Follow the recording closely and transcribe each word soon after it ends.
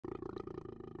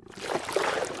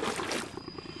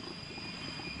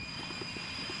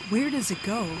Where Does It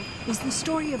Go is the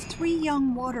story of three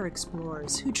young water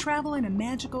explorers who travel in a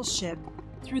magical ship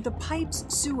through the pipes,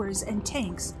 sewers, and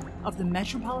tanks of the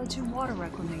Metropolitan Water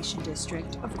Reclamation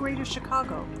District of Greater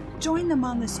Chicago. Join them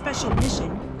on this special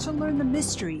mission to learn the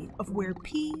mystery of where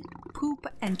pee, poop,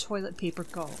 and toilet paper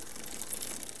go.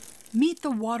 Meet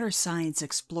the Water Science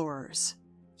Explorers,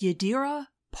 Yadira,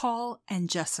 Paul, and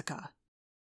Jessica.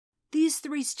 These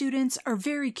three students are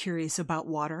very curious about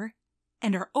water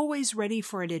and are always ready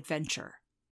for an adventure.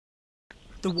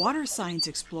 The Water Science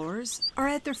Explorers are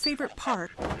at their favorite park,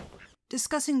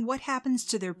 discussing what happens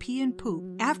to their pee and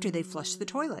poop after they flush the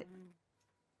toilet.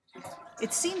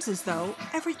 It seems as though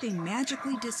everything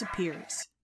magically disappears.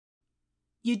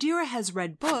 Yadira has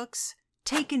read books,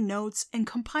 taken notes, and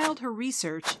compiled her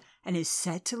research, and is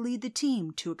set to lead the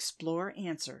team to explore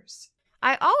answers.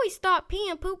 I always thought pee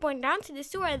and poop went down to the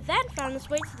sewer and then found its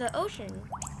way to the ocean.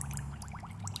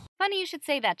 Funny you should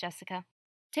say that, Jessica.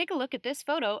 Take a look at this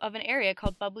photo of an area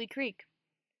called Bubbly Creek.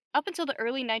 Up until the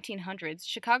early 1900s,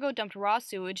 Chicago dumped raw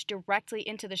sewage directly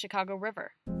into the Chicago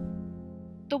River.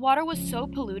 The water was so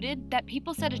polluted that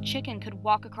people said a chicken could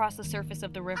walk across the surface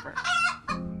of the river.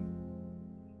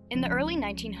 In the early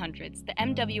 1900s, the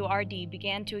MWRD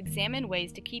began to examine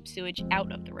ways to keep sewage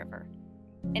out of the river.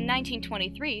 In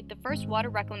 1923, the first water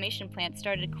reclamation plant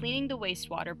started cleaning the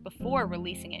wastewater before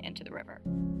releasing it into the river.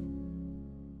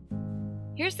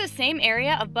 Here's the same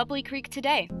area of Bubbly Creek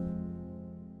today.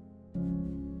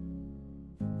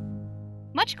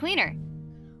 Much cleaner.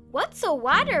 What's a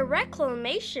water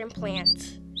reclamation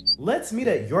plant? Let's meet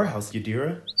at your house,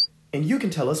 Yadira, and you can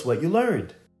tell us what you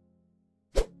learned.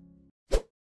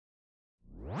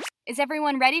 Is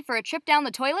everyone ready for a trip down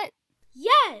the toilet?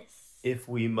 Yes! If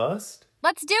we must.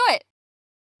 Let's do it!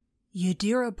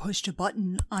 Yadira pushed a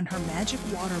button on her magic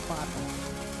water bottle.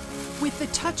 With the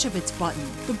touch of its button,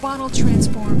 the bottle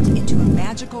transformed into a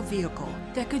magical vehicle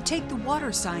that could take the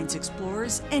Water Science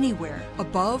Explorers anywhere,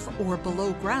 above or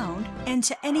below ground, and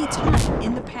to any time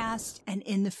in the past and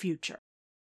in the future.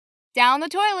 Down the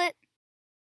toilet!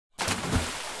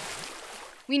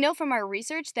 We know from our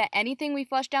research that anything we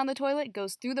flush down the toilet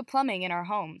goes through the plumbing in our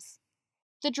homes.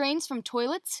 The drains from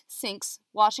toilets, sinks,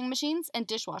 washing machines, and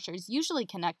dishwashers usually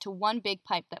connect to one big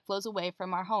pipe that flows away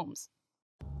from our homes.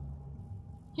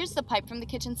 Here's the pipe from the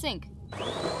kitchen sink.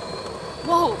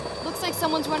 Whoa! Looks like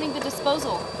someone's running the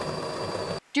disposal.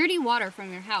 Dirty water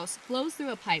from your house flows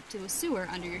through a pipe to a sewer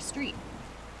under your street.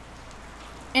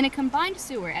 In a combined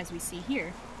sewer, as we see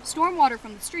here, stormwater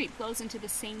from the street flows into the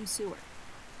same sewer.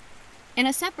 In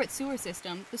a separate sewer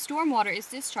system, the stormwater is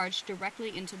discharged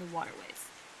directly into the waterways.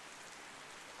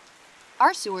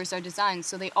 Our sewers are designed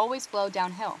so they always flow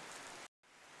downhill.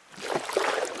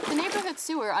 The neighborhood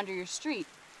sewer under your street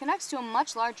connects to a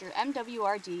much larger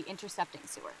MWRD intercepting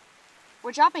sewer.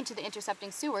 We're dropping to the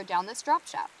intercepting sewer down this drop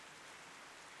shaft.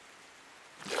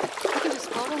 We can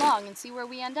just float along and see where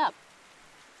we end up.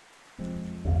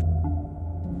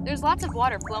 There's lots of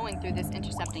water flowing through this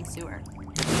intercepting sewer.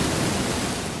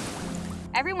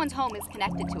 Everyone's home is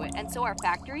connected to it, and so are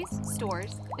factories,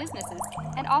 stores, businesses,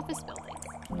 and office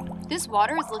buildings. This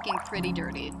water is looking pretty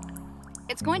dirty.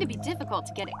 It's going to be difficult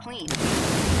to get it clean.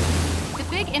 The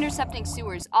big intercepting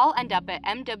sewers all end up at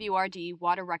MWRD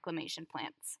water reclamation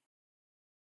plants.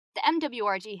 The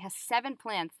MWRD has 7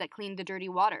 plants that clean the dirty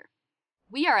water.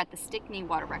 We are at the Stickney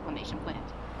Water Reclamation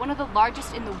Plant, one of the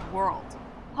largest in the world.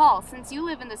 Paul, since you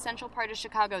live in the central part of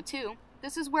Chicago too,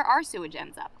 this is where our sewage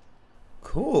ends up.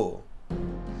 Cool.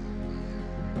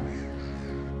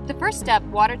 The first step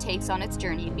water takes on its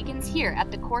journey begins here at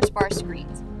the coarse bar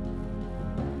screens.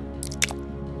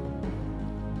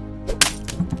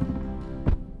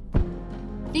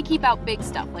 They keep out big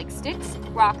stuff like sticks,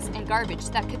 rocks, and garbage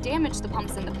that could damage the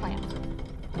pumps in the plant.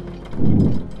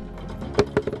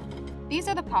 These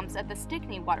are the pumps at the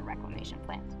Stickney Water Reclamation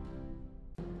Plant.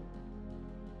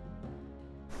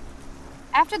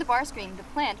 After the bar screen, the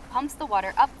plant pumps the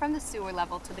water up from the sewer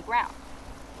level to the ground.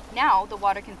 Now, the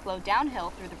water can flow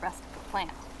downhill through the rest of the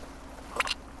plant.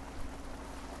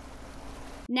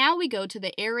 Now we go to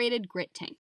the aerated grit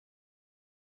tank.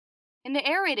 In the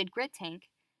aerated grit tank,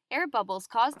 air bubbles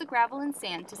cause the gravel and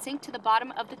sand to sink to the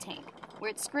bottom of the tank,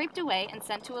 where it's scraped away and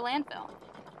sent to a landfill.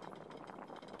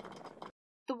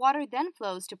 The water then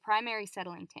flows to primary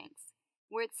settling tanks,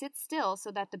 where it sits still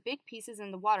so that the big pieces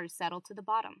in the water settle to the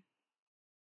bottom.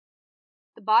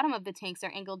 The bottom of the tanks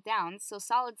are angled down so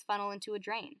solids funnel into a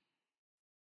drain.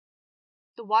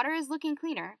 The water is looking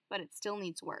cleaner, but it still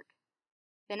needs work.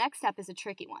 The next step is a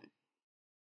tricky one.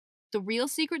 The real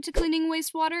secret to cleaning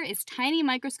wastewater is tiny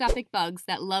microscopic bugs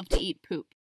that love to eat poop.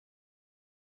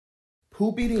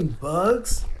 Poop-eating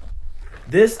bugs?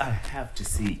 This I have to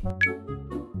see.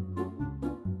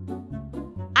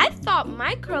 I thought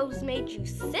microbes made you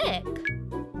sick.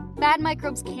 Bad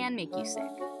microbes can make you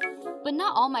sick, but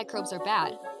not all microbes are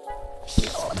bad.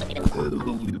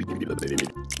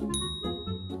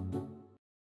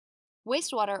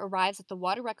 Wastewater arrives at the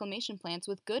water reclamation plants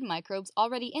with good microbes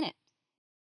already in it.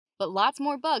 But lots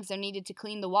more bugs are needed to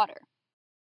clean the water.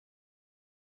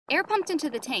 Air pumped into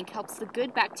the tank helps the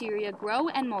good bacteria grow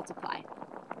and multiply.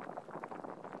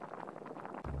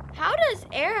 How does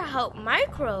air help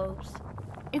microbes?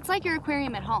 It's like your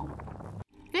aquarium at home.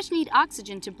 Fish need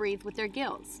oxygen to breathe with their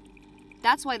gills.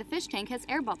 That's why the fish tank has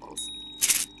air bubbles.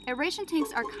 Aeration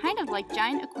tanks are kind of like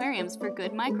giant aquariums for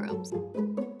good microbes.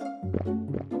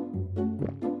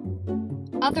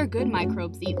 Other good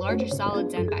microbes eat larger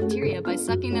solids and bacteria by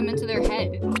sucking them into their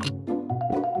head.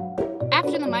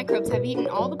 After the microbes have eaten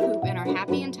all the poop and are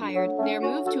happy and tired, they are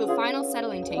moved to a final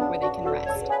settling tank where they can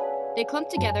rest. They clump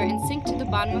together and sink to the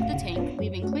bottom of the tank,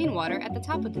 leaving clean water at the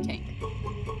top of the tank.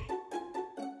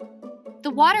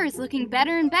 The water is looking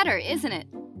better and better, isn't it?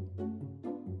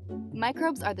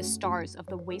 Microbes are the stars of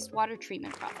the wastewater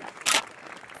treatment process.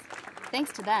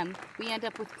 Thanks to them, we end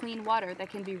up with clean water that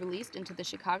can be released into the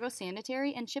Chicago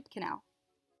Sanitary and Ship Canal.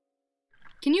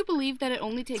 Can you believe that it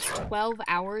only takes 12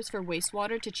 hours for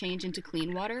wastewater to change into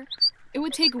clean water? It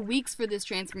would take weeks for this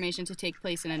transformation to take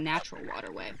place in a natural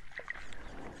waterway.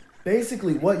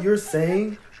 Basically, what you're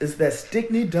saying is that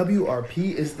Stickney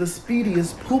WRP is the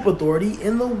speediest poop authority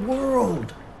in the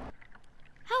world.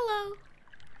 Hello.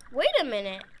 Wait a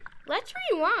minute. Let's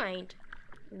rewind.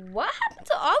 What happened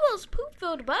to all those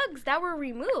poop-filled bugs that were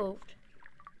removed?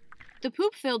 The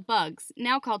poop-filled bugs,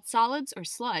 now called solids or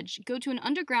sludge, go to an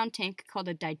underground tank called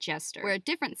a digester, where a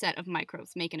different set of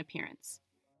microbes make an appearance.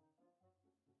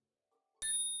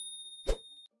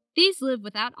 These live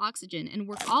without oxygen and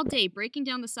work all day breaking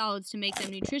down the solids to make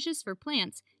them nutritious for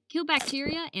plants, kill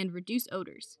bacteria, and reduce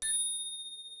odors.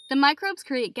 The microbes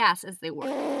create gas as they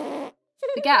work.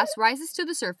 The gas rises to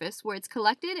the surface where it's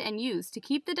collected and used to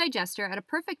keep the digester at a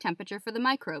perfect temperature for the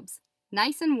microbes,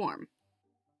 nice and warm.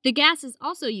 The gas is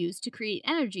also used to create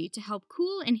energy to help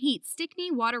cool and heat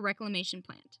Stickney Water Reclamation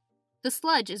Plant. The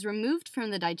sludge is removed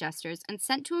from the digesters and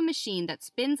sent to a machine that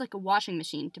spins like a washing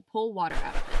machine to pull water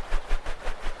out of it.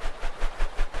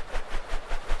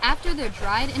 After they're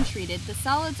dried and treated, the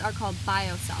solids are called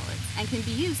biosolids and can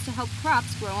be used to help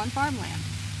crops grow on farmland.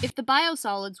 If the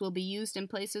biosolids will be used in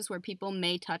places where people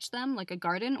may touch them, like a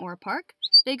garden or a park,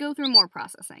 they go through more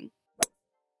processing.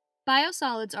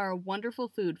 Biosolids are a wonderful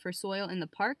food for soil in the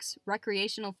parks,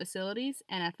 recreational facilities,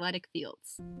 and athletic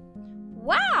fields.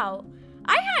 Wow!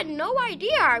 I had no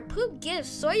idea our poop gives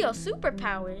soil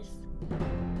superpowers.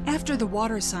 After the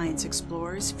Water Science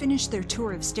Explorers finished their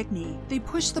tour of Stickney, they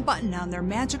pushed the button on their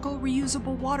magical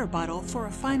reusable water bottle for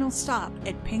a final stop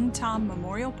at Ping Tom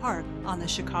Memorial Park on the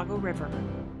Chicago River.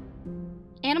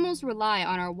 Animals rely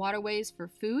on our waterways for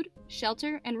food,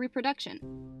 shelter, and reproduction.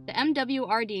 The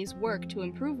MWRD's work to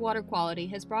improve water quality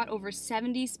has brought over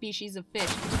 70 species of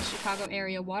fish into the Chicago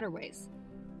area waterways.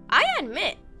 I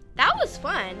admit, that was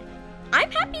fun.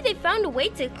 I'm happy they found a way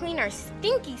to clean our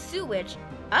stinky sewage.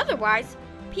 Otherwise,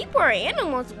 people or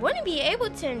animals wouldn't be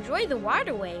able to enjoy the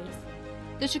waterways.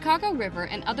 The Chicago River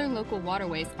and other local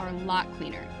waterways are a lot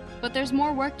cleaner, but there's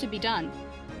more work to be done.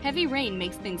 Heavy rain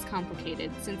makes things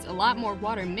complicated since a lot more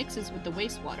water mixes with the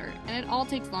wastewater and it all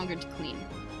takes longer to clean.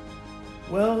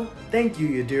 Well, thank you,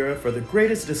 Yadira, for the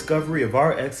greatest discovery of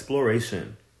our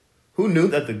exploration. Who knew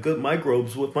that the good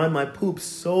microbes would find my poop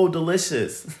so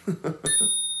delicious?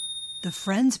 The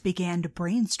friends began to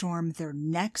brainstorm their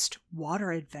next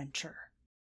water adventure.